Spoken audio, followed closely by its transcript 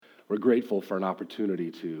We're grateful for an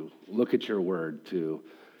opportunity to look at your word,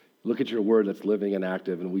 that's living and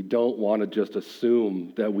active, and we don't want to just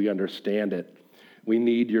assume that we understand it. We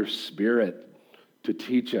need your Spirit to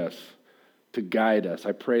teach us, to guide us.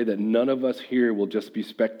 I pray that none of us here will just be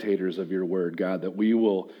spectators of your word, God, that we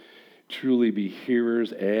will truly be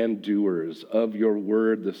hearers and doers of your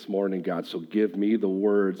word this morning, God. So give me the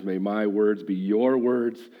words. May my words be your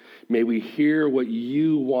words. May we hear what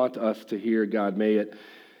you want us to hear, God. May it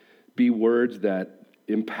be words that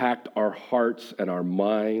impact our hearts and our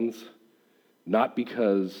minds, not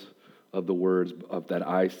because of the words that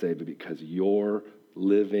I say, but because your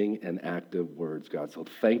living and active words, God. So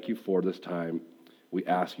thank you for this time. We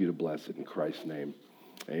ask you to bless it in Christ's name.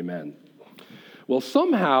 Amen. Well,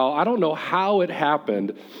 somehow, I don't know how it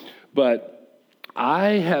happened, but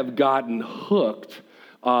I have gotten hooked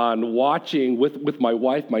on watching with my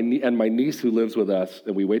wife and my niece who lives with us,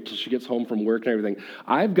 and we wait till she gets home from work and everything.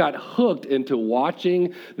 I've got hooked into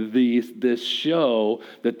watching this show,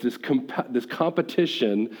 this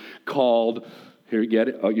competition called, here, you get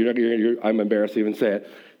it? Oh, I'm embarrassed to even say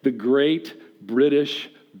it. The Great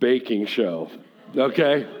British Baking Show,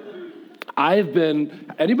 okay?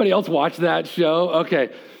 Anybody else watch that show?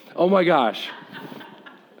 Okay. Oh my gosh.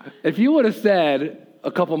 If you would have said a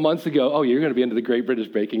couple months ago, oh, you're going to be into the Great British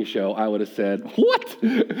Baking Show, I would have said, what?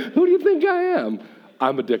 Who do you think I am?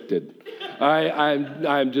 I'm addicted.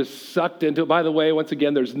 I'm just sucked into it. By the way, once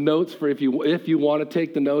again, there's notes for if you want to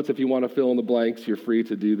take the notes, if you want to fill in the blanks, you're free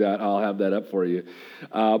to do that. I'll have that up for you.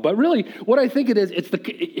 But really, what I think it is,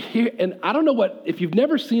 and I don't know if you've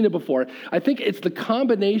never seen it before, I think it's the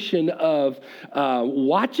combination of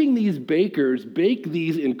watching these bakers bake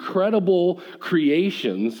these incredible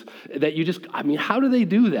creations that how do they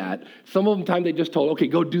do that? Some of them they just told, okay,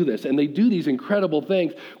 go do this. And they do these incredible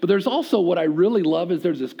things. But there's also what I really love is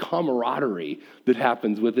there's this camaraderie that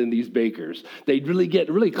happens within these bakers. They really get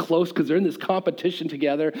really close because they're in this competition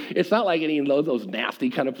together. It's not like any of those nasty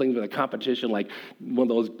kind of things with a competition, like one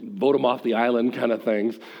of those vote them off the island kind of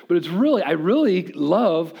things. But I really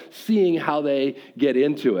love seeing how they get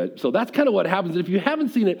into it. So that's kind of what happens. If you haven't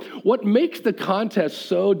seen it, what makes the contest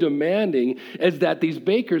so demanding is that these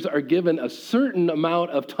bakers are given a certain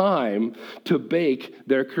amount of time to bake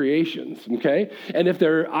their creations, okay? And if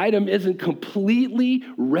their item isn't completely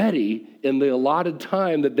ready in the allotted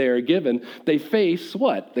time that they are given, they face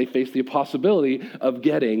what? They face the possibility of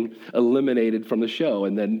getting eliminated from the show.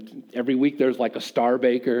 And then every week there's like a star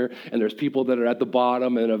baker, and there's people that are at the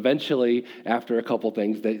bottom, and eventually, after a couple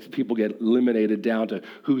things, people get eliminated down to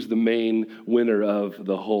who's the main winner of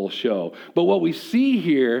the whole show. But what we see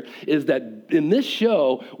here is that in this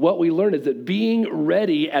show, what we learn is that being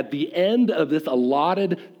ready at the end of this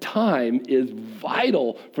allotted time is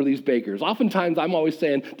vital for these bakers. Oftentimes, I'm always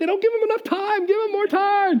saying, they don't give them enough time, give them more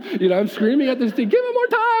time. I'm screaming at this thing, give them more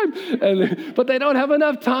time. But they don't have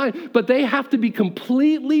enough time. But they have to be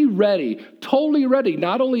completely ready, totally ready.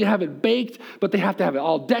 Not only have it baked, but they have to have it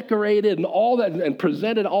all decorated and all that and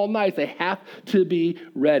presented all nice. They have to be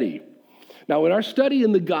ready. Now, in our study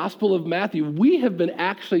in the Gospel of Matthew, we have been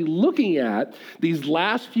actually looking at these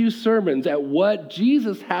last few sermons at what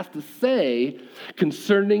Jesus has to say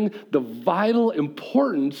concerning the vital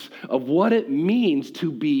importance of what it means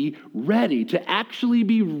to be ready, to actually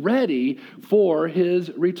be ready for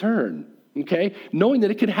his return, okay? Knowing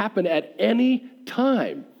that it could happen at any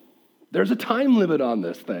time. There's a time limit on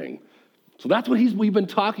this thing. So that's what we've been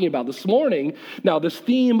talking about this morning. Now, this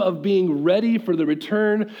theme of being ready for the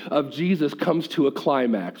return of Jesus comes to a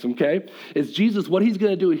climax, okay? It's Jesus, what he's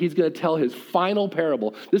going to do, he's going to tell his final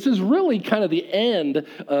parable. This is really kind of the end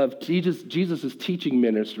of Jesus' teaching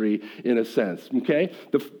ministry in a sense, okay?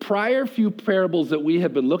 The prior few parables that we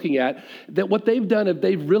have been looking at, that what they've done is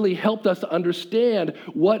they've really helped us to understand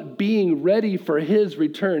what being ready for his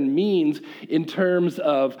return means in terms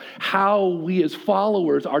of how we as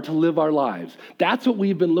followers are to live our lives. That's what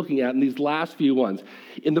we've been looking at in these last few ones.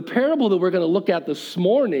 In the parable that we're going to look at this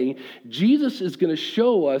morning, Jesus is going to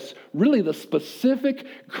show us really the specific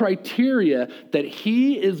criteria that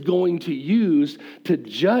he is going to use to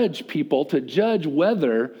judge people, to judge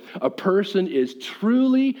whether a person is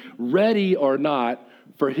truly ready or not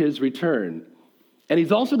for his return. And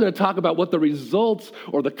he's also going to talk about what the results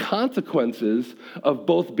or the consequences of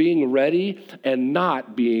both being ready and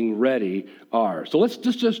not being ready are. So let's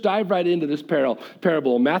just dive right into this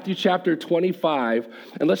parable, Matthew chapter 25,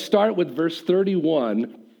 and let's start with verse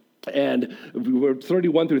 31. And we're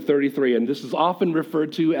 31 through 33, and this is often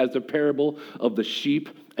referred to as the parable of the sheep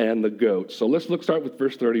and the goats. So let's start with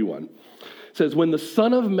verse 31. It says, when the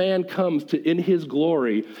Son of Man comes in his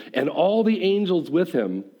glory and all the angels with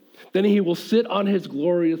him, Then he will sit on his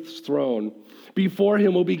glorious throne. Before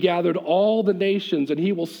him will be gathered all the nations, and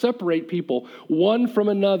he will separate people one from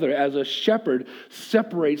another as a shepherd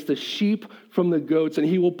separates the sheep from the goats. And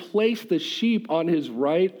he will place the sheep on his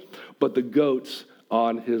right, but the goats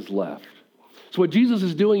on his left. So what Jesus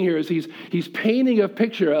is doing here is he's painting a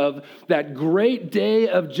picture of that great day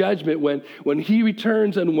of judgment when he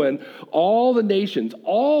returns and when all the nations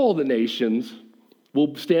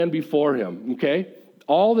will stand before him, okay?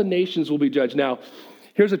 All the nations will be judged. Now,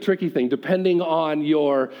 here's a tricky thing. Depending on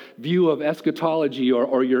your view of eschatology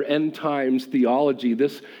or your end times theology,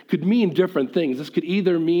 this could mean different things. This could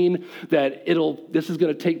either mean that this is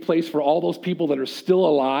going to take place for all those people that are still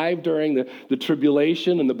alive during the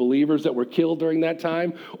tribulation and the believers that were killed during that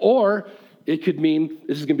time, or it could mean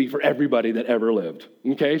this is going to be for everybody that ever lived.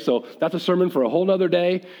 Okay, so that's a sermon for a whole nother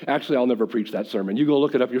day. Actually, I'll never preach that sermon. You go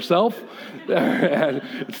look it up yourself. And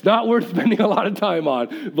it's not worth spending a lot of time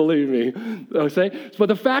on, believe me. Okay? But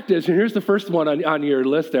the fact is, and here's the first one on your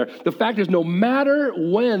list there. The fact is, no matter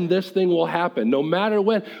when this thing will happen, no matter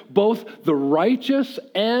when, both the righteous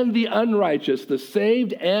and the unrighteous, the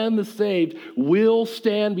saved and the saved, will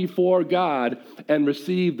stand before God and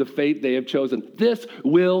receive the fate they have chosen. This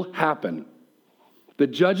will happen. The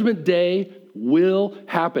judgment day will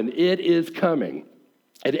happen. It is coming.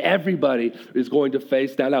 And everybody is going to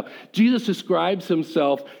face that. Now, Jesus describes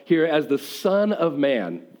himself here as the Son of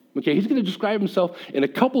Man. Okay, he's going to describe himself in a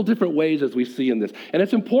couple different ways as we see in this. And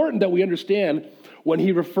it's important that we understand when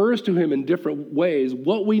he refers to him in different ways,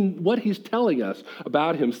 what he's telling us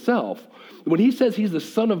about himself. When he says he's the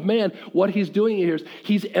Son of Man, what he's doing here is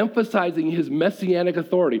he's emphasizing his messianic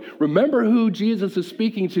authority. Remember who Jesus is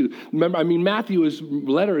speaking to. Matthew's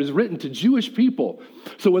letter is written to Jewish people.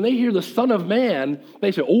 So when they hear the Son of Man,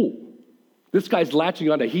 they say, oh, this guy's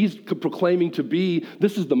latching onto, he's proclaiming to be,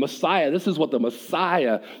 this is the Messiah. This is what the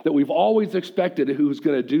Messiah that we've always expected who's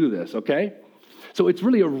going to do this, okay? So it's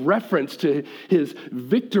really a reference to his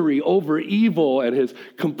victory over evil and his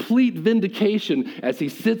complete vindication as he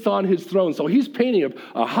sits on his throne. So he's painting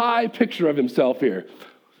a high picture of himself here.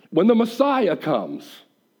 When the Messiah comes,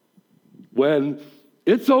 when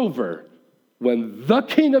it's over, when the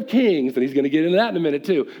King of Kings, and he's going to get into that in a minute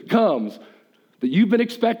too, comes, that you've been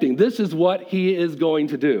expecting, this is what he is going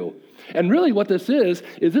to do. And really what this is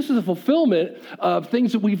a fulfillment of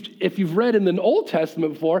things that if you've read in the Old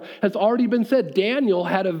Testament before, has already been said. Daniel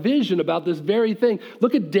had a vision about this very thing.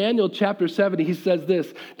 Look at Daniel chapter 7. He says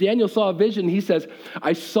this. Daniel saw a vision. He says,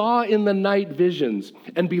 I saw in the night visions,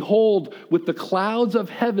 and behold, with the clouds of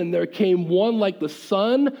heaven there came one like the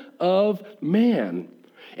Son of Man.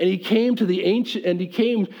 And he came to the Ancient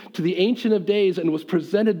of Days and was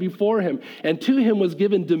presented before him. And to him was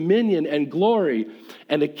given dominion and glory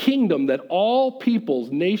and a kingdom that all peoples,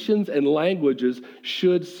 nations, and languages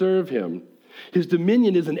should serve him. His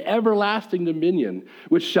dominion is an everlasting dominion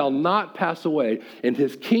which shall not pass away, and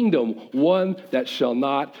his kingdom one that shall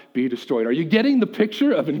not be destroyed. Are you getting the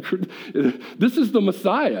picture of this is the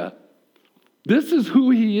Messiah? This is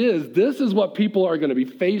who he is. This is what people are going to be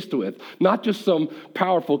faced with. Not just some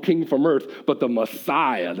powerful king from earth, but the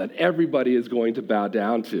Messiah that everybody is going to bow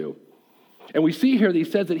down to. And we see here that he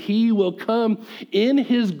says that he will come in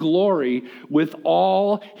his glory with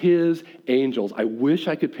all his angels. I wish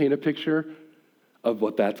I could paint a picture of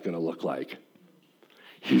what that's going to look like.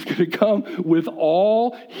 He's going to come with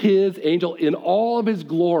all his angels in all of his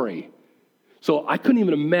glory. So I couldn't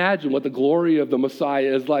even imagine what the glory of the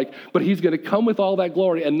Messiah is like, but he's going to come with all that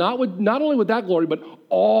glory, and not only with that glory, but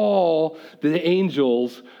all the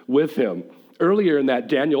angels with him. Earlier in that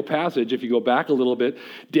Daniel passage, if you go back a little bit,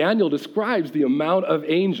 Daniel describes the amount of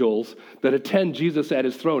angels that attend Jesus at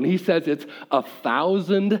his throne. He says it's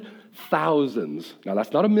 1,000 thousands. Now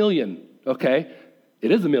that's not a million, okay?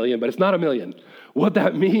 It is a million, but it's not a million. What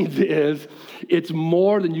that means is it's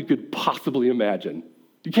more than you could possibly imagine.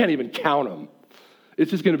 You can't even count them.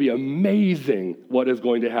 It's just going to be amazing what is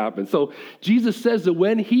going to happen. So Jesus says that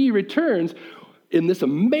when he returns in this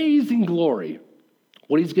amazing glory,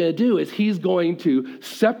 what he's going to do is he's going to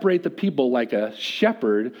separate the people like a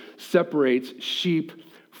shepherd separates sheep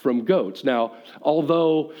from goats. Now,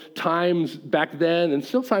 although times back then and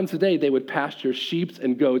still times today, they would pasture sheep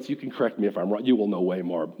and goats. You can correct me if I'm wrong. You will know way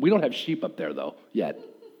more. We don't have sheep up there, though, yet.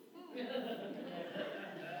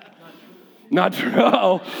 Not true.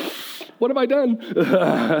 Oh, what have I done?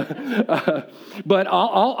 But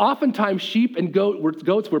oftentimes sheep and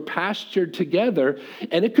goats were pastured together,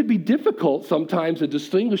 and it could be difficult sometimes to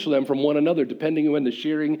distinguish them from one another, depending on when the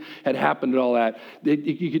shearing had happened and all that.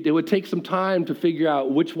 It would take some time to figure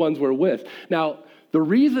out which ones were with. Now,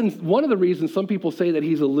 One of the reasons some people say that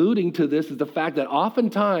he's alluding to this is the fact that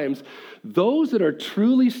oftentimes those that are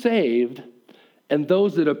truly saved and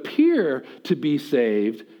those that appear to be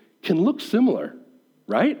saved can look similar,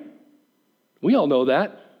 right? We all know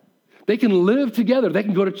that. They can live together. They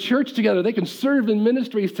can go to church together. They can serve in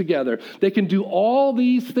ministries together. They can do all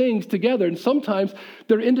these things together, and sometimes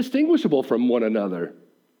they're indistinguishable from one another.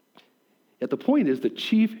 Yet the point is the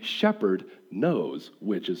chief shepherd knows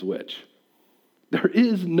which is which. There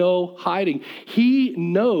is no hiding. He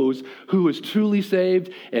knows who is truly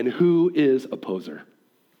saved and who is a poser.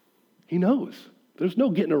 He knows. There's no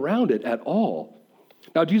getting around it at all.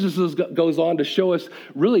 Now, Jesus goes on to show us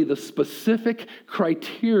really the specific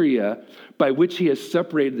criteria by which he has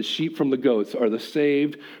separated the sheep from the goats, or the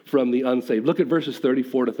saved from the unsaved. Look at verses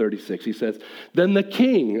 34 to 36. He says, then the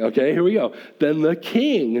king, okay, here we go. Then the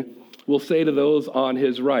king will say to those on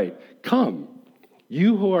his right, come,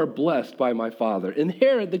 you who are blessed by my Father,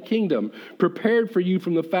 inherit the kingdom prepared for you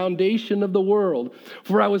from the foundation of the world.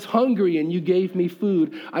 For I was hungry and you gave me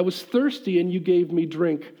food. I was thirsty and you gave me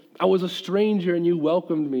drink. I was a stranger and you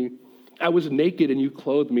welcomed me. I was naked and you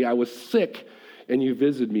clothed me. I was sick and you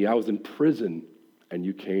visited me. I was in prison and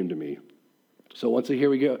you came to me. So once here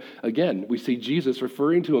we go. Again, we see Jesus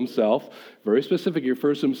referring to himself, very specific, he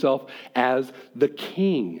refers to himself as the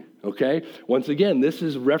king, okay? Once again, this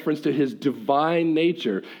is reference to his divine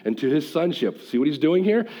nature and to his sonship. See what he's doing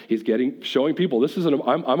here? He's showing people,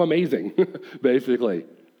 I'm amazing, basically.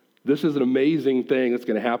 This is an amazing thing that's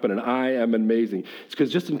going to happen, and I am amazing. It's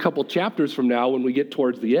because just in a couple chapters from now, when we get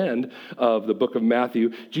towards the end of the book of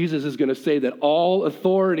Matthew, Jesus is going to say that all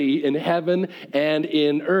authority in heaven and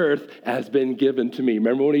in earth has been given to me.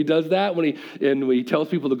 Remember when he does that? When he tells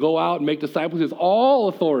people to go out and make disciples, he says, all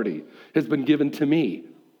authority has been given to me.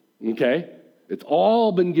 Okay? It's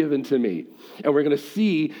all been given to me. And we're going to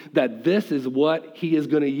see that this is what he is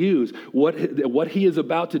going to use. What he is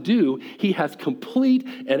about to do, he has complete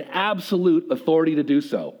and absolute authority to do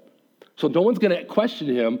so. So no one's going to question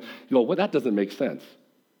him. You go, well, that doesn't make sense.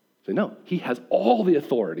 Say, no, he has all the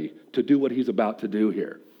authority to do what he's about to do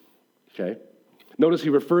here. Okay? Notice he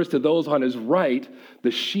refers to those on his right,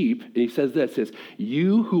 the sheep, and he says this,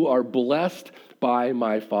 you who are blessed by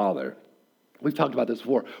my Father. We've talked about this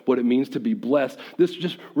before, what it means to be blessed. This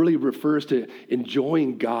just really refers to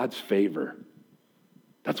enjoying God's favor.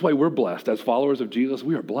 That's why we're blessed. As followers of Jesus,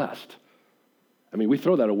 we are blessed. I mean, we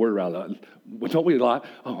throw that a word around, don't we a lot?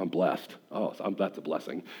 Oh, I'm blessed. Oh, that's a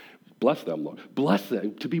blessing. Bless them, Lord. Bless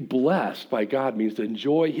them. To be blessed by God means to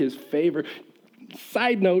enjoy his favor.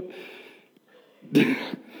 Side note,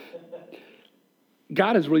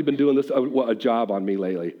 God has really been doing this a job on me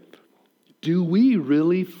lately. Do we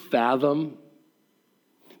really fathom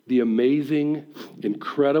the amazing,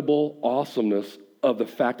 incredible awesomeness of the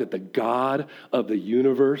fact that the God of the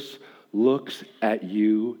universe looks at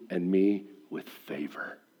you and me with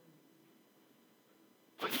favor?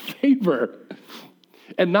 With favor.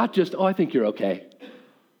 And not just, I think you're okay.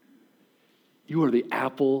 You are the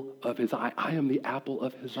apple of his eye. I am the apple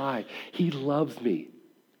of his eye. He loves me.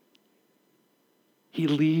 He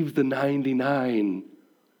leaves the 99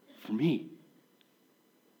 for me.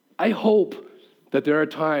 I hope that there are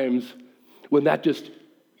times when that just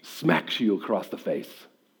smacks you across the face.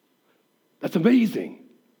 That's amazing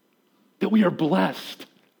that we are blessed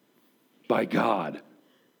by God.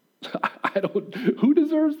 Who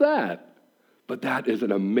deserves that? But that is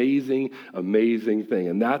an amazing, amazing thing.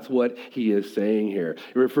 And that's what he is saying here.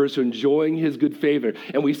 It refers to enjoying his good favor.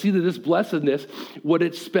 And we see that this blessedness, what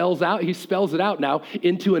it spells out, he spells it out now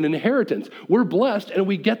into an inheritance. We're blessed and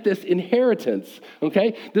we get this inheritance,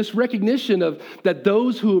 okay? This recognition of that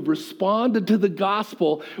those who have responded to the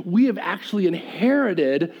gospel, we have actually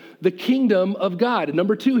inherited the kingdom of God. And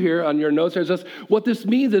number 2 here on your notes, there's this, what this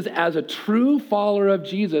means is as a true follower of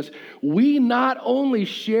Jesus, we not only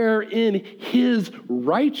share in his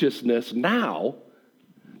righteousness now,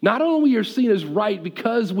 not only are seen as right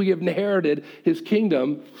because we have inherited his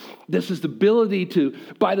kingdom, this is the ability to,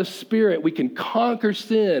 by the Spirit, we can conquer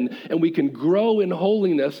sin and we can grow in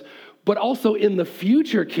holiness, but also in the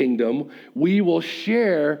future kingdom, we will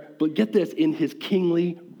share, but get this, in his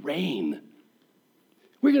kingly reign.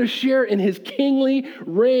 We're going to share in his kingly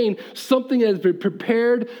reign, something that has been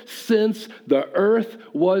prepared since the earth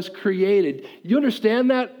was created. You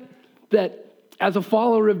understand that? That as a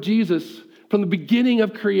follower of Jesus, from the beginning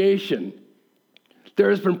of creation,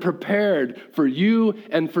 there has been prepared for you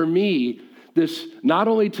and for me this not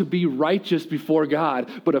only to be righteous before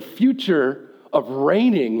God, but a future of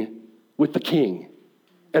reigning with the King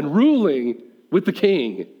and ruling with the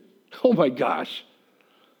King. Oh my gosh,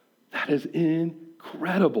 that is incredible.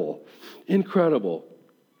 Incredible. Incredible.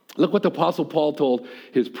 Look what the Apostle Paul told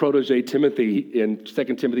his protege Timothy in 2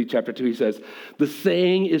 Timothy chapter 2. He says, the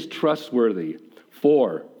saying is trustworthy,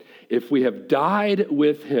 for if we have died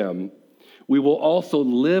with him, we will also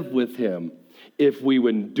live with him. If we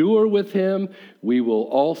endure with him, we will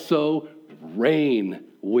also reign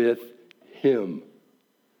with him.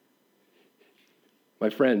 My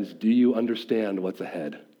friends, do you understand what's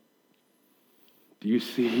ahead? Do you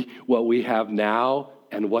see what we have now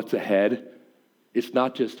and what's ahead? It's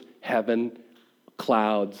not just heaven,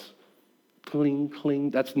 clouds, cling,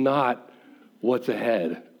 cling. That's not what's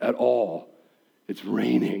ahead at all. It's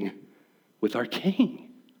reigning with our King.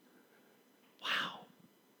 Wow.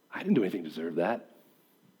 I didn't do anything to deserve that,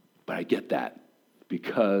 but I get that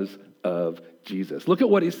because of Jesus. Look at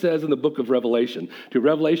what he says in the book of Revelation.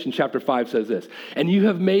 Revelation chapter 5 says this, and you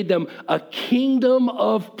have made them a kingdom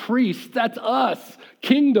of priests. That's us,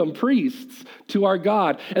 kingdom priests to our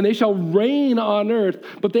God. And they shall reign on earth,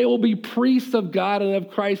 but they will be priests of God and of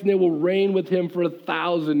Christ, and they will reign with him for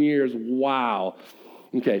 1,000 years. Wow.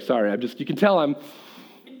 Okay, sorry, you can tell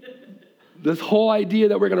this whole idea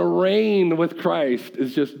that we're going to reign with Christ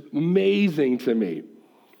is just amazing to me.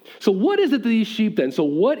 So what is it these sheep then? So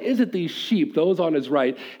what is it these sheep, those on his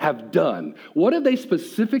right, have done? What have they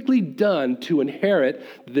specifically done to inherit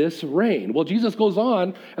this reign? Well, Jesus goes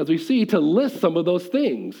on, as we see, to list some of those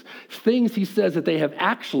things. Things he says that they have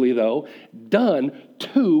actually, though, done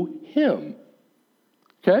to him.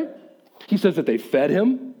 Okay? He says that they fed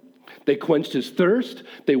him. They quenched his thirst.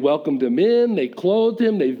 They welcomed him in. They clothed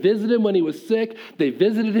him. They visited him when he was sick. They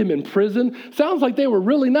visited him in prison. Sounds like they were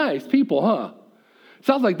really nice people, huh?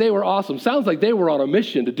 Sounds like they were awesome. Sounds like they were on a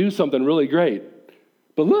mission to do something really great.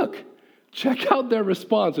 But look, check out their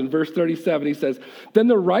response in verse 37. He says, then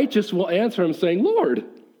the righteous will answer him saying, Lord,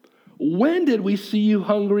 when did we see you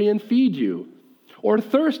hungry and feed you? Or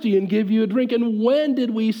thirsty and give you a drink? And when did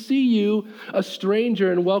we see you a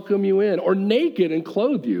stranger and welcome you in? Or naked and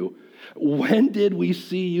clothe you? When did we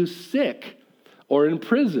see you sick or in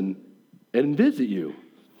prison and visit you?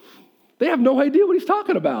 They have no idea what he's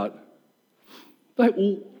talking about. Like,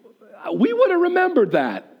 we would have remembered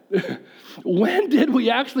that. When did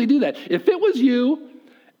we actually do that? If it was you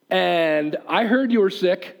and I heard you were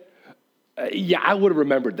sick, I would have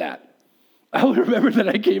remembered that. I would have remembered that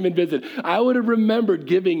I came and visited. I would have remembered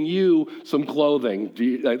giving you some clothing,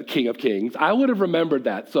 King of Kings. I would have remembered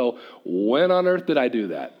that. So when on earth did I do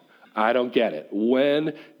that? I don't get it.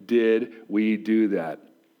 When did we do that?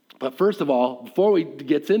 But first of all, before we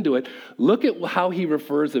get into it, look at how he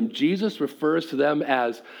refers them. Jesus refers to them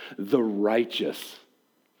as the righteous.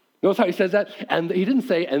 Notice how he says that? And he didn't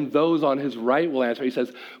say, and those on his right will answer. He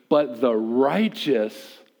says, but the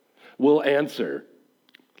righteous will answer.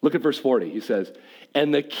 Look at verse 40. He says,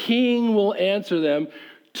 and the king will answer them,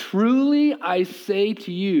 truly I say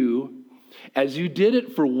to you, as you did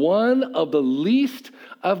it for one of the least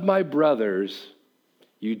of my brothers,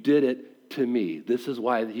 you did it to me. This is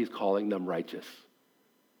why he's calling them righteous.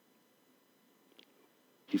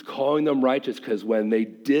 He's calling them righteous because when they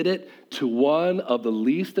did it to one of the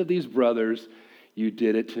least of these brothers, you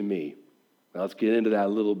did it to me. Now let's get into that a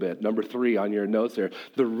little bit. Number 3 on your notes there.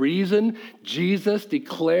 The reason Jesus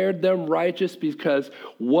declared them righteous because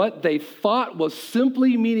what they thought was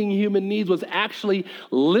simply meeting human needs was actually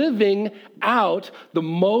living out the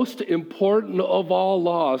most important of all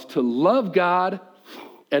laws, to love God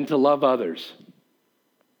and to love others.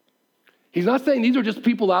 He's not saying these are just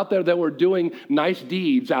people out there that were doing nice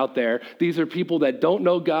deeds out there. These are people that don't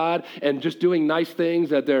know God and just doing nice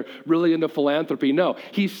things, that they're really into philanthropy. No,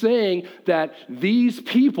 he's saying that these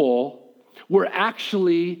people were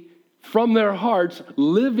actually, from their hearts,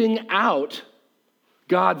 living out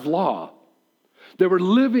God's law. They were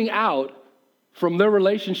living out from their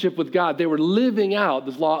relationship with God. They were living out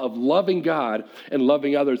this law of loving God and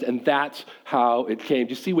loving others, and that's how it came.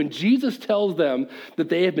 You see, when Jesus tells them that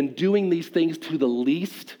they have been doing these things to the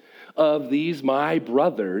least of these my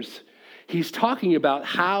brothers, he's talking about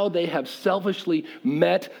how they have selfishly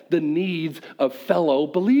met the needs of fellow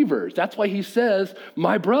believers. That's why he says,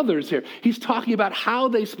 my brothers here. He's talking about how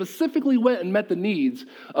they specifically went and met the needs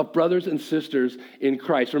of brothers and sisters in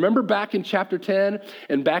Christ. Remember back in chapter 10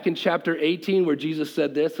 and back in chapter 18 where Jesus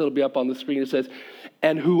said this, it'll be up on the screen. It says,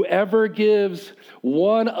 and whoever gives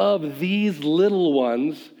one of these little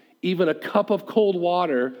ones even a cup of cold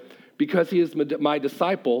water because he is my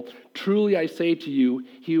disciple, truly I say to you,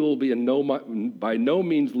 he will be by no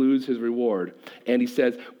means lose his reward. And he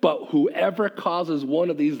says, but whoever causes one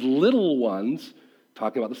of these little ones,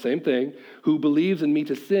 talking about the same thing, who believes in me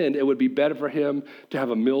to sin, it would be better for him to have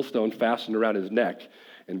a millstone fastened around his neck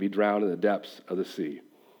and be drowned in the depths of the sea.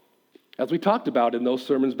 As we talked about in those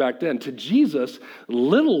sermons back then, to Jesus,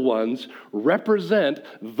 little ones represent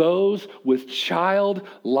those with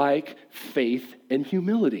childlike faith and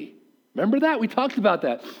humility. Remember that? We talked about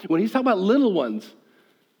that. When he's talking about little ones,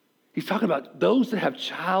 he's talking about those that have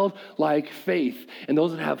childlike faith and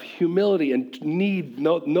those that have humility and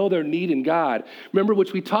know their need in God. Remember,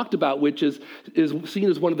 which we talked about, which is seen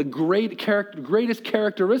as one of the greatest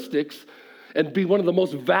characteristics and be one of the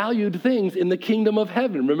most valued things in the kingdom of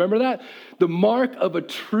heaven. Remember that? The mark of a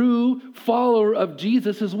true follower of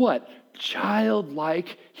Jesus is what?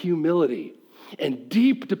 Childlike humility and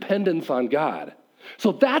deep dependence on God.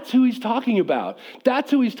 So that's who he's talking about.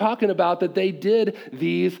 That's who he's talking about, that they did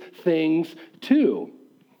these things too.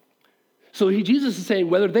 So Jesus is saying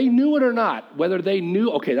whether they knew it or not, whether they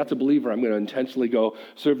knew, okay, that's a believer, I'm going to intentionally go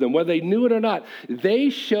serve them. Whether they knew it or not, they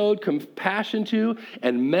showed compassion to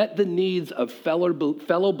and met the needs of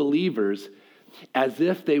fellow believers as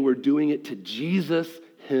if they were doing it to Jesus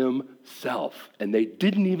himself, and they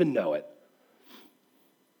didn't even know it.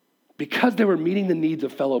 Because they were meeting the needs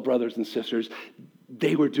of fellow brothers and sisters,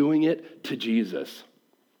 they were doing it to Jesus.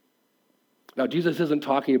 Now, Jesus isn't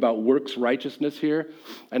talking about works righteousness here.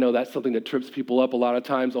 I know that's something that trips people up a lot of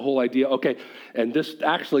times, the whole idea, okay, and this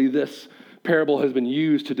parable has been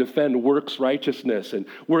used to defend works righteousness. And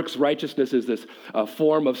works righteousness is this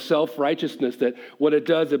form of self-righteousness that what it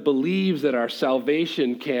does, it believes that our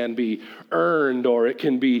salvation can be earned or it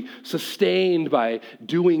can be sustained by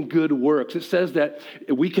doing good works. It says that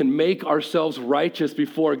we can make ourselves righteous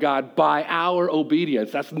before God by our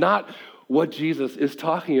obedience. That's not what Jesus is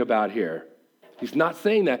talking about here. He's not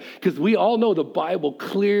saying that because we all know the Bible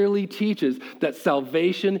clearly teaches that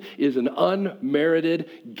salvation is an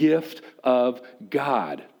unmerited gift of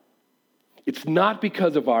God. It's not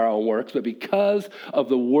because of our own works, but because of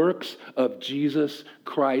the works of Jesus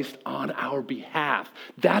Christ on our behalf.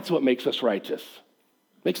 That's what makes us righteous.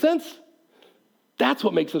 Make sense? That's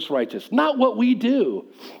what makes us righteous, not what we do.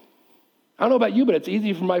 I don't know about you, but it's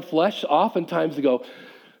easy for my flesh oftentimes to go,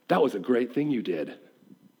 that was a great thing you did,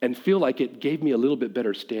 and feel like it gave me a little bit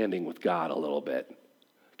better standing with God a little bit.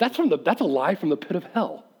 That's a lie from the pit of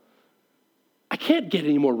hell. I can't get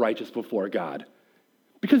any more righteous before God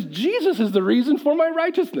because Jesus is the reason for my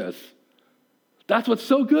righteousness. That's what's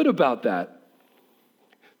so good about that.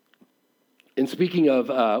 And speaking of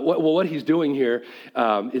what he's doing here,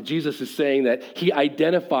 Jesus is saying that he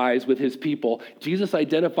identifies with his people. Jesus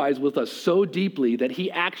identifies with us so deeply that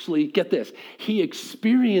he actually, get this, he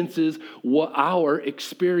experiences our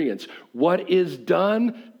experience. What is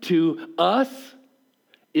done to us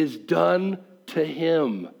is done to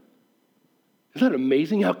him. Isn't that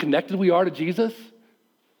amazing how connected we are to Jesus?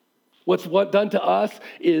 What's done to us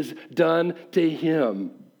is done to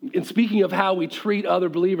him. And speaking of how we treat other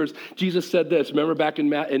believers, Jesus said this. Remember back in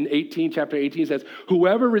chapter 18 says,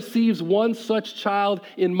 whoever receives one such child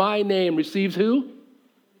in my name receives who?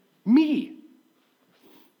 Me.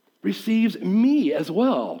 Receives me as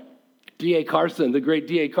well. D.A. Carson, the great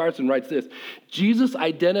D.A. Carson writes this, Jesus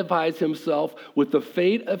identifies himself with the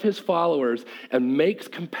fate of his followers and makes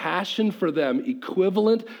compassion for them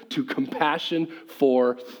equivalent to compassion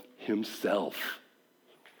for himself.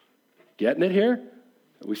 Getting it here?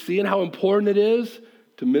 Are we seeing how important it is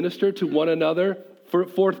to minister to one another?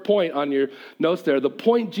 Fourth point on your notes there. The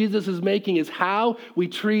point Jesus is making is how we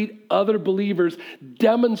treat other believers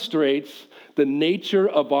demonstrates the nature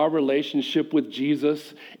of our relationship with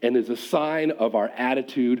Jesus and is a sign of our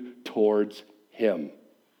attitude towards him.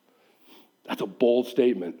 That's a bold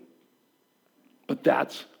statement. But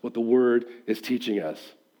that's what the word is teaching us.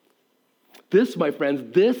 This, my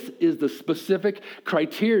friends, this is the specific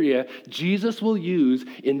criteria Jesus will use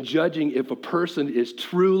in judging if a person is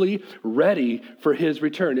truly ready for his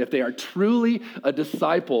return, if they are truly a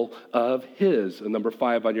disciple of his. And number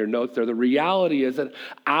 5 on your notes there, the reality is that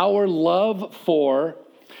our love for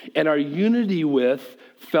and our unity with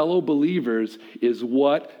fellow believers is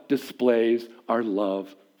what displays our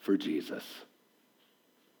love for Jesus.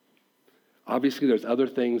 Obviously, there's other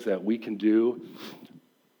things that we can do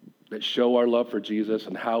that show our love for Jesus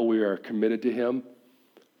and how we are committed to him.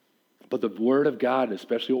 But the Word of God,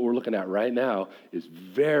 especially what we're looking at right now, is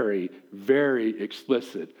very, very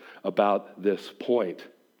explicit about this point.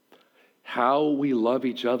 How we love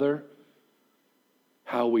each other,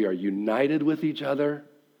 how we are united with each other,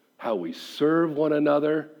 how we serve one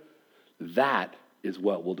another, that is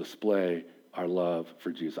what will display our love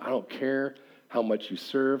for Jesus. I don't care how much you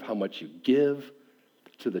serve, how much you give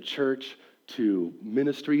to the church, to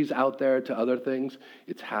ministries out there, to other things.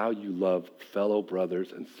 It's how you love fellow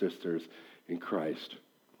brothers and sisters in Christ.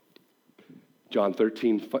 John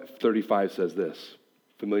 13:35 says this,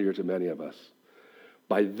 familiar to many of us.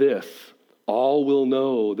 By this, all will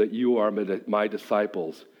know that you are my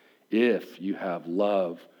disciples if you have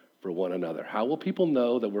love for one another. How will people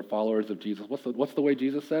know that we're followers of Jesus? What's the way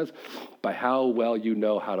Jesus says? By how well you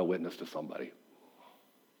know how to witness to somebody.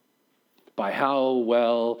 By how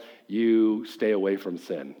well you stay away from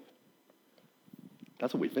sin.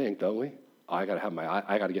 That's what we think, don't we? I got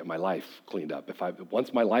to get my life cleaned up.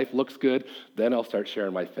 Once my life looks good, then I'll start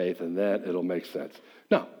sharing my faith, and then it'll make sense.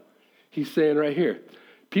 No, he's saying right here,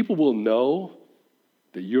 people will know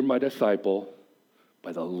that you're my disciple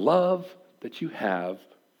by the love that you have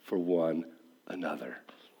for one another.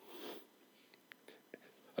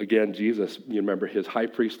 Again, Jesus, you remember his high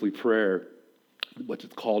priestly prayer, what's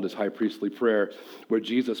called his high priestly prayer, where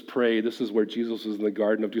Jesus prayed. This is where Jesus was in the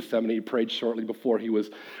Garden of Gethsemane. He prayed shortly before he was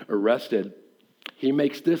arrested. He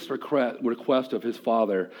makes this request of his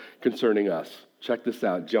Father concerning us. Check this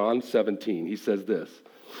out. John 17, he says this,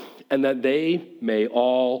 and that they may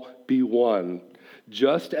all be one,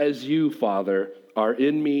 just as you, Father, are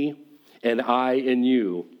in me and I in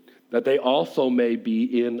you, that they also may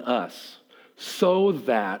be in us, so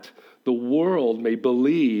that the world may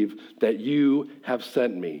believe that you have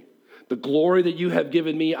sent me. The glory that you have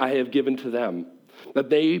given me, I have given to them,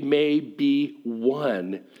 that they may be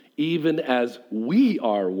one, even as we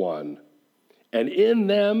are one. And in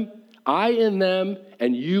them, I in them,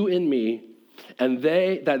 and you in me, and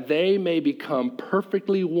that they may become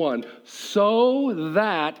perfectly one, so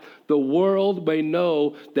that the world may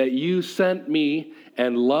know that you sent me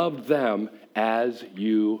and loved them as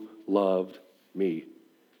you loved me.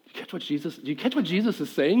 Do you catch what Jesus is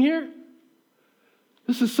saying here?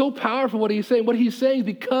 This is so powerful what he's saying. What he's saying,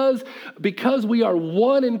 because we are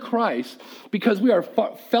one in Christ, because we are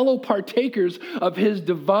fellow partakers of his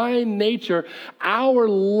divine nature, our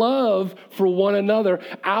love for one another,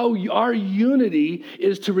 our unity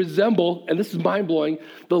is to resemble, and this is mind-blowing,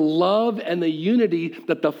 the love and the unity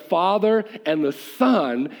that the Father and the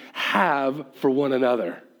Son have for one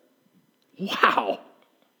another. Wow.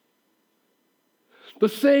 The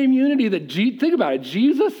same unity that, think about it,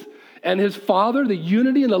 Jesus and his Father, the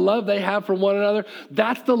unity and the love they have for one another,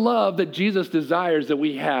 that's the love that Jesus desires that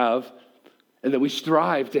we have and that we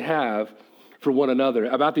strive to have for one another.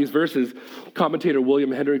 About these verses, commentator William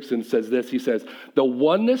Hendrickson says this. He says, the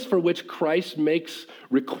oneness for which Christ makes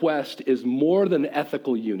request is more than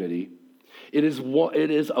ethical unity. It is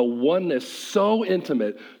a oneness so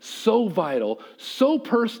intimate, so vital, so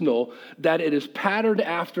personal that it is patterned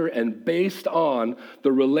after and based on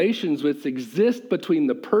the relations which exist between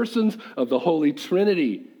the persons of the Holy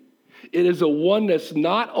Trinity. It is a oneness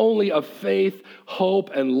not only of faith, hope,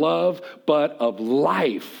 and love, but of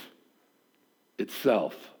life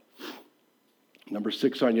itself. Number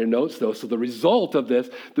 6 on your notes, though. So the result is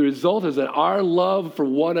that our love for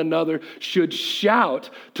one another should shout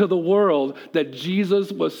to the world that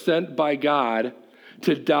Jesus was sent by God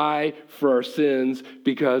to die for our sins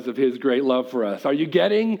because of his great love for us. Are you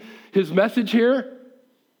getting his message here?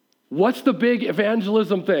 What's the big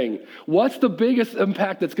evangelism thing? What's the biggest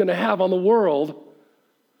impact that's going to have on the world?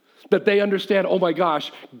 That they understand, oh my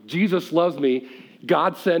gosh, Jesus loves me.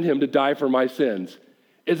 God sent him to die for my sins.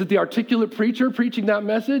 Is it the articulate preacher preaching that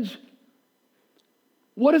message?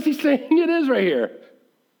 What is he saying it is right here?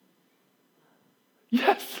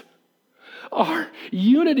 Yes. Our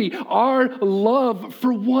unity, our love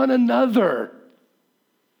for one another.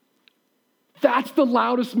 That's the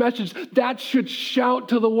loudest message. That should shout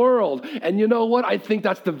to the world. And you know what? I think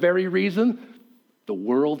that's the very reason the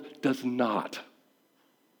world does not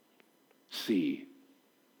see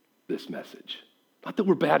this message. Not that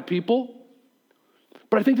we're bad people.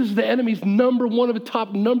 But I think this is the enemy's number one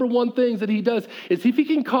things that he does is if he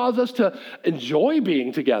can cause us to enjoy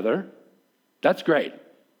being together, that's great.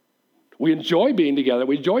 We enjoy being together.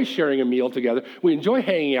 We enjoy sharing a meal together. We enjoy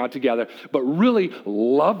hanging out together, but really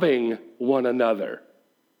loving one another.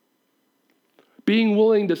 Being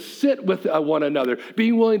willing to sit with one another.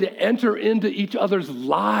 Being willing to enter into each other's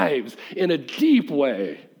lives in a deep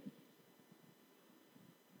way.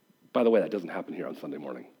 By the way, that doesn't happen here on Sunday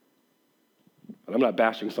morning. And I'm not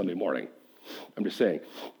bashing Sunday morning. I'm just saying,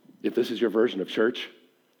 if this is your version of church,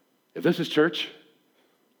 if this is church,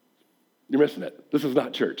 you're missing it. This is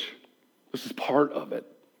not church. This is part of it.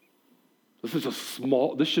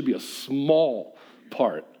 This should be a small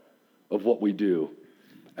part of what we do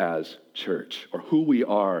as church, or who we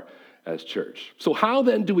are as church. So how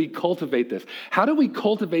then do we cultivate this? How do we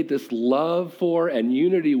cultivate this love for and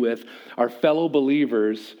unity with our fellow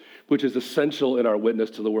believers which is essential in our witness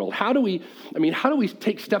to the world. How do we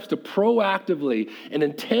take steps to proactively and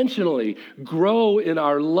intentionally grow in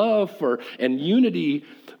our love for and unity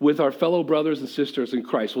with our fellow brothers and sisters in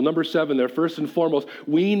Christ? Well, number 7 there, first and foremost,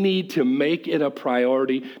 we need to make it a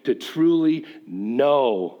priority to truly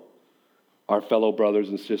know our fellow brothers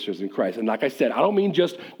and sisters in Christ. And like I said, I don't mean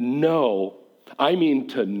just know, I mean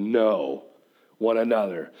to know one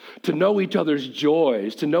another, to know each other's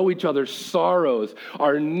joys, to know each other's sorrows,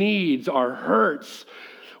 our needs, our hurts,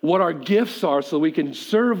 what our gifts are so we can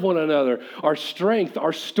serve one another, our strength,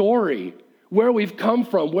 our story, where we've come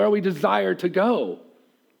from, where we desire to go.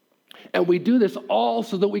 And we do this all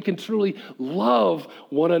so that we can truly love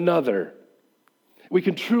one another. We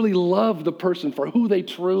can truly love the person for who they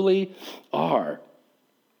truly are.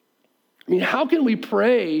 I mean, how can we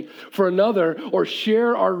pray for another or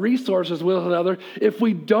share our resources with another if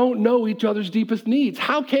we don't know each other's deepest needs?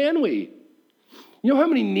 How can we? You know how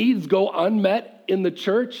many needs go unmet in the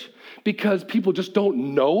church because people just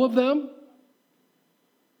don't know of them?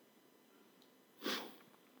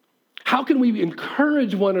 How can we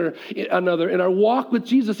encourage one another in our walk with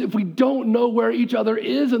Jesus if we don't know where each other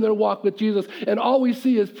is in their walk with Jesus and all we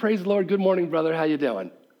see is, praise the Lord, good morning, brother, how you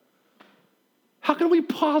doing? How can we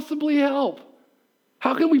possibly help?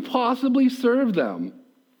 How can we possibly serve them?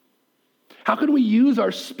 How can we use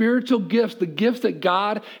our spiritual gifts, the gifts that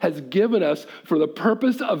God has given us for the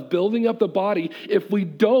purpose of building up the body if we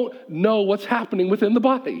don't know what's happening within the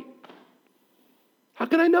body? How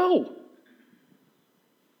can I know?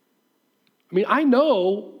 I mean, I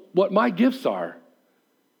know what my gifts are.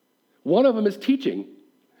 One of them is teaching,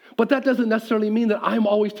 but that doesn't necessarily mean that I'm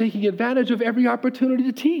always taking advantage of every opportunity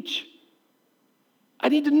to teach. I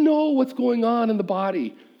need to know what's going on in the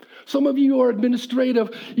body. Some of you are administrative,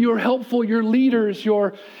 you're helpful, you're leaders,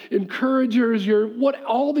 you're encouragers,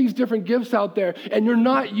 all these different gifts out there, and you're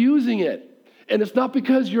not using it. And it's not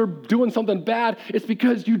because you're doing something bad, it's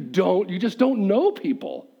because you just don't know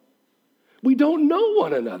people. We don't know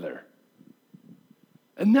one another.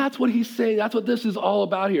 And that's what he's saying. That's what this is all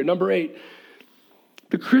about here. Number 8,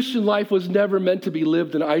 the Christian life was never meant to be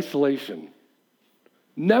lived in isolation.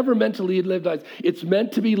 Never meant to be lived in isolation. It's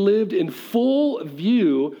meant to be lived in full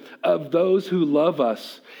view of those who love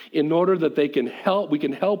us in order that we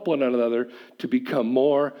can help one another to become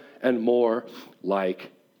more and more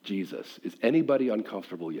like Jesus. Is anybody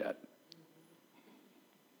uncomfortable yet?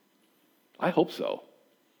 I hope so.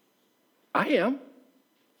 I am.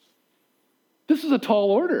 This is a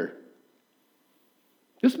tall order.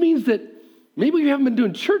 This means that maybe we haven't been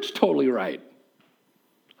doing church totally right.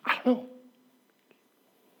 I don't know.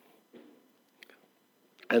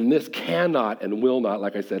 And this cannot and will not,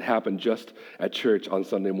 like I said, happen just at church on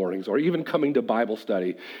Sunday mornings or even coming to Bible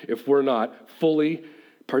study if we're not fully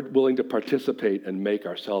willing to participate and make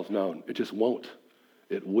ourselves known. It just won't.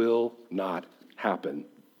 It will not happen.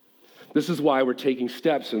 This is why we're taking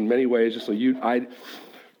steps in many ways.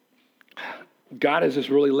 God has just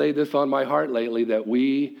really laid this on my heart lately that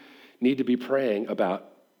we need to be praying about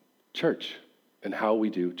church and how we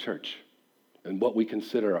do church and what we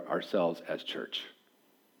consider ourselves as church,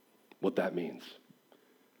 what that means.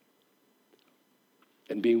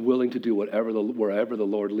 And being willing to do wherever the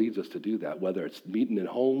Lord leads us to do that, whether it's meeting in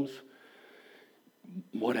homes,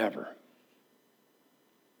 whatever.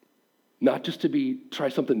 Not just to try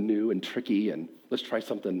something new and tricky and let's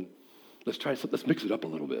mix it up a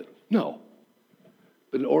little bit. No.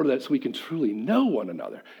 But in order that so we can truly know one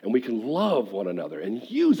another and we can love one another and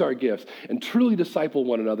use our gifts and truly disciple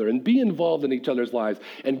one another and be involved in each other's lives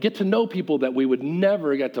and get to know people that we would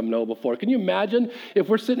never get to know before. Can you imagine if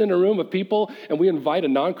we're sitting in a room of people and we invite a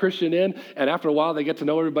non-Christian in and after a while they get to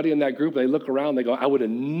know everybody in that group, they look around, they go, I would have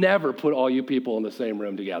never put all you people in the same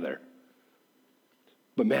room together.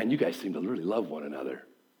 But man, you guys seem to really love one another.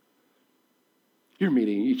 You're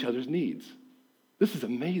meeting each other's needs. This is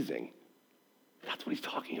amazing. That's what he's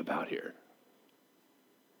talking about here.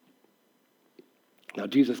 Now,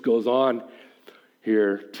 Jesus goes on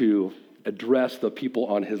here to address the people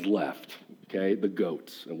on his left, okay, the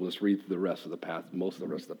goats. And we'll just read through most of the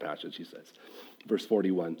rest of the passage, he says. Verse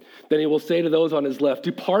 41, then he will say to those on his left,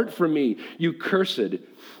 depart from me, you cursed,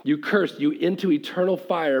 you into eternal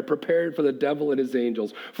fire prepared for the devil and his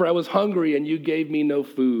angels. For I was hungry and you gave me no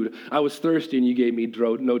food. I was thirsty and you gave me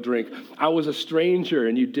no drink. I was a stranger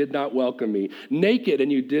and you did not welcome me. Naked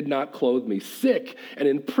and you did not clothe me. Sick and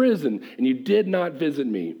in prison and you did not visit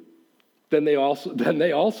me. Then they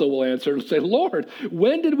also will answer and say, Lord,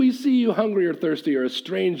 when did we see you hungry or thirsty or a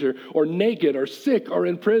stranger or naked or sick or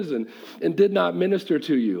in prison and did not minister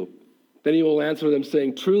to you? Then he will answer them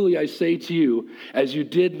saying, truly I say to you, as you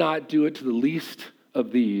did not do it to the least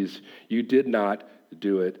of these, you did not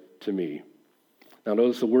do it to me. Now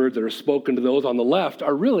notice the words that are spoken to those on the left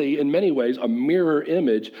are really, in many ways, a mirror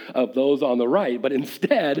image of those on the right. But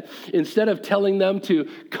instead of telling them to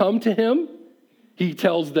come to him, he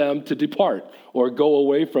tells them to depart or go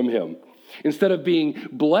away from him. Instead of being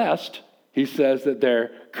blessed, he says that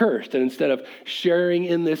they're cursed. And instead of sharing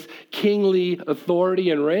in this kingly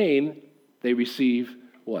authority and reign, they receive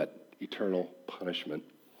what? Eternal punishment.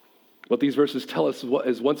 What these verses tell us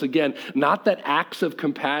is, once again, not that acts of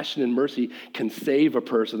compassion and mercy can save a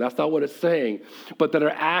person. That's not what it's saying. But that our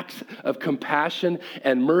acts of compassion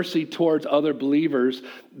and mercy towards other believers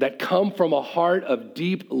that come from a heart of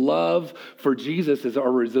deep love for Jesus is a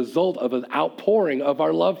result of an outpouring of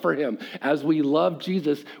our love for him. As we love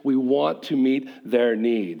Jesus, we want to meet their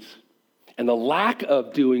needs. And the lack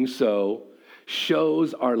of doing so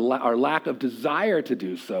shows our lack of desire to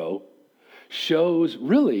do so, shows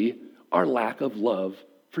really our lack of love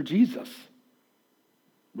for Jesus.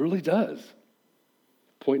 It really does.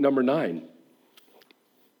 Point number 9.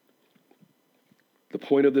 The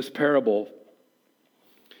point of this parable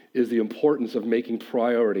is the importance of making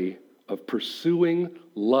priority of pursuing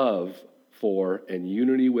love for and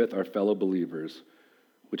unity with our fellow believers,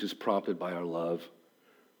 which is prompted by our love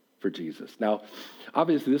for Jesus. Now,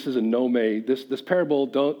 obviously, this is a this parable,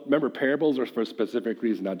 remember, parables are for a specific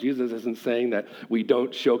reason. Now, Jesus isn't saying that we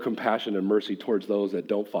don't show compassion and mercy towards those that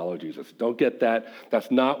don't follow Jesus. Don't get that.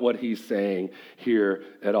 That's not what he's saying here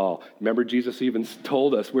at all. Remember, Jesus even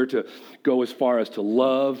told us we're to go as far as to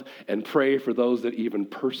love and pray for those that even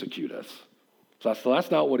persecute us. So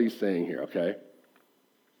that's not what he's saying here, okay?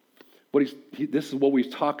 This is what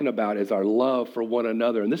he's talking about is our love for one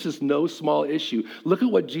another. And this is no small issue. Look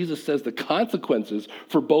at what Jesus says the consequences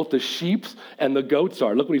for both the sheep and the goats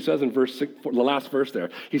are. Look what he says in verse 6, the last verse there.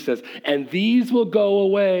 He says, and these will go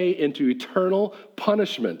away into eternal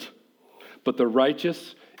punishment, but the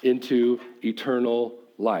righteous into eternal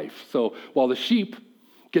life. So while the sheep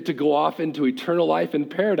get to go off into eternal life in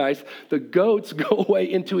paradise, the goats go away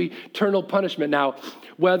into eternal punishment. Now,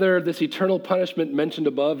 whether this eternal punishment mentioned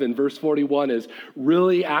above in verse 41 is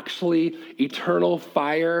really actually eternal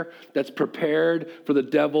fire that's prepared for the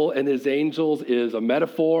devil and his angels is a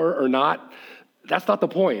metaphor or not, that's not the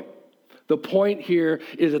point. The point here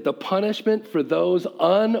is that the punishment for those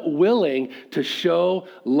unwilling to show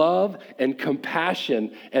love and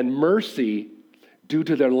compassion and mercy due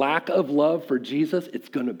to their lack of love for Jesus, it's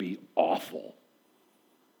going to be awful.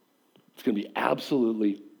 It's going to be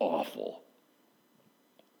absolutely awful.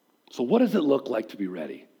 So what does it look like to be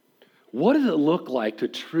ready? What does it look like to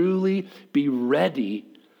truly be ready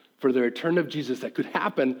for the return of Jesus that could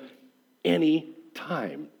happen any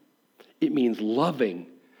time? It means loving,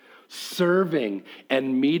 serving,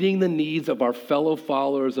 and meeting the needs of our fellow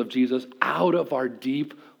followers of Jesus out of our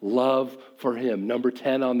deep love for him. Number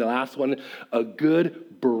 10 on the last one, a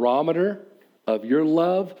good barometer of your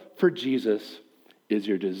love for Jesus is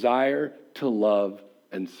your desire to love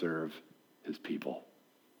and serve his people.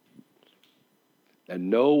 And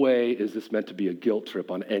no way is this meant to be a guilt trip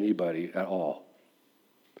on anybody at all.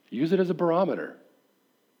 Use it as a barometer.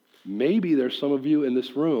 Maybe there's some of you in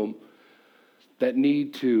this room that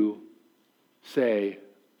need to say,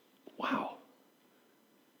 wow,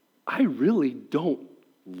 I really don't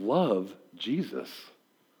love Jesus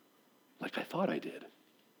like I thought I did. I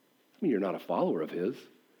mean, you're not a follower of his.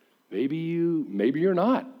 Maybe you're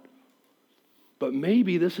not. But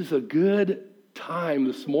maybe this is a good time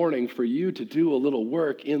this morning for you to do a little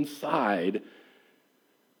work inside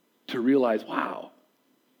to realize, wow,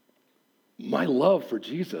 my love for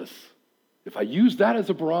Jesus, if I use that as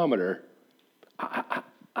a barometer,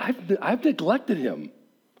 I've neglected him.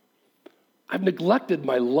 I've neglected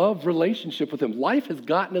my love relationship with him. Life has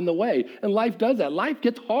gotten in the way, and life does that. Life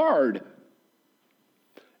gets hard.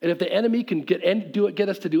 And if the enemy can get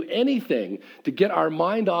us to do anything to get our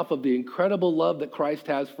mind off of the incredible love that Christ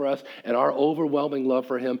has for us and our overwhelming love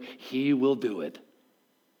for him, he will do it.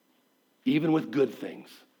 Even with good things,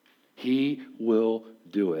 he will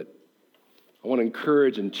do it. I want to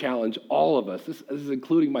encourage and challenge all of us, this is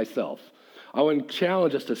including myself. I want to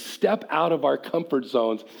challenge us to step out of our comfort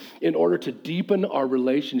zones in order to deepen our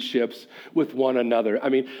relationships with one another. I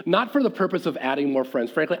mean, not for the purpose of adding more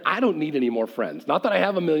friends. Frankly, I don't need any more friends. Not that I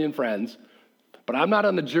have a million friends, but I'm not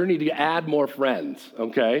on the journey to add more friends,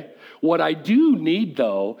 okay? What I do need,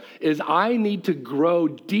 though, is I need to grow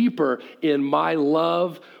deeper in my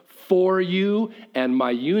love for you and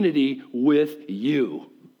my unity with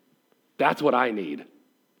you. That's what I need.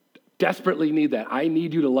 Desperately need that. I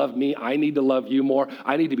need you to love me. I need to love you more.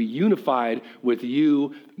 I need to be unified with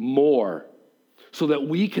you more. so that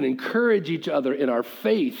we can encourage each other in our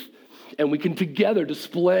faith and we can together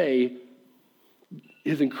display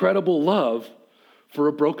his incredible love for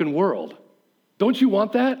a broken world. Don't you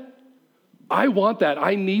want that? I want that.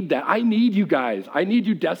 I need that. I need you guys. I need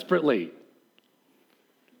you desperately.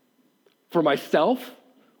 For myself,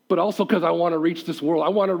 but also because I want to reach this world. I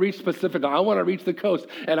want to reach Pacifica. I want to reach the coast.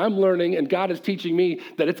 And I'm learning, and God is teaching me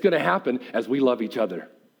that it's going to happen as we love each other.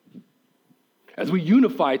 As we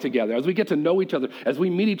unify together, as we get to know each other, as we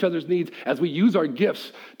meet each other's needs, as we use our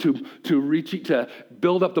gifts to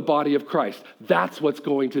build up the body of Christ. That's what's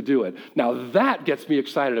going to do it. Now that gets me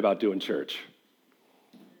excited about doing church.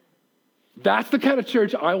 That's the kind of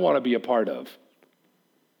church I want to be a part of.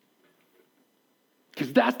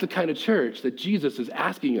 Because that's the kind of church that Jesus is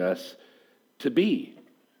asking us to be.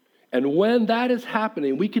 And when that is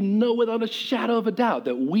happening, we can know without a shadow of a doubt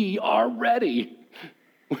that we are ready.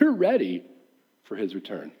 We're ready for his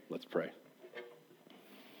return. Let's pray.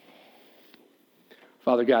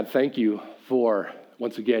 Father God, thank you for,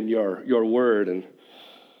 once again, your word. And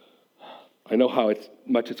I know how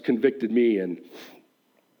much it's convicted me and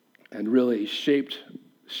really shaped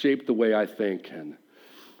the way I think. And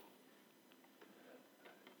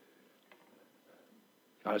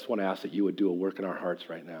I just want to ask that you would do a work in our hearts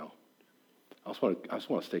right now. I just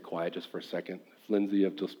want to stay quiet just for a second. If Lindsay, you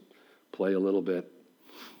have to just play a little bit.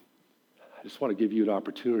 I just want to give you an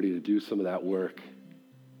opportunity to do some of that work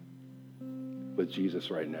with Jesus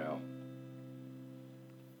right now.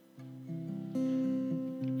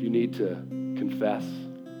 If you need to confess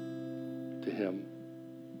to him,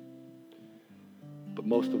 but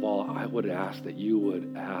most of all, I would ask that you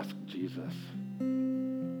would ask Jesus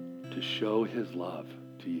to show his love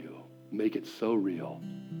to you, make it so real,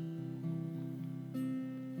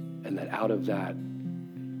 and that out of that,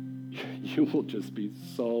 you will just be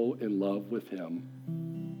so in love with him,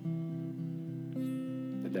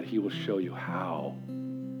 and that he will show you how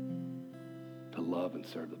to love and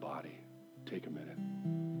serve the body. Take a minute.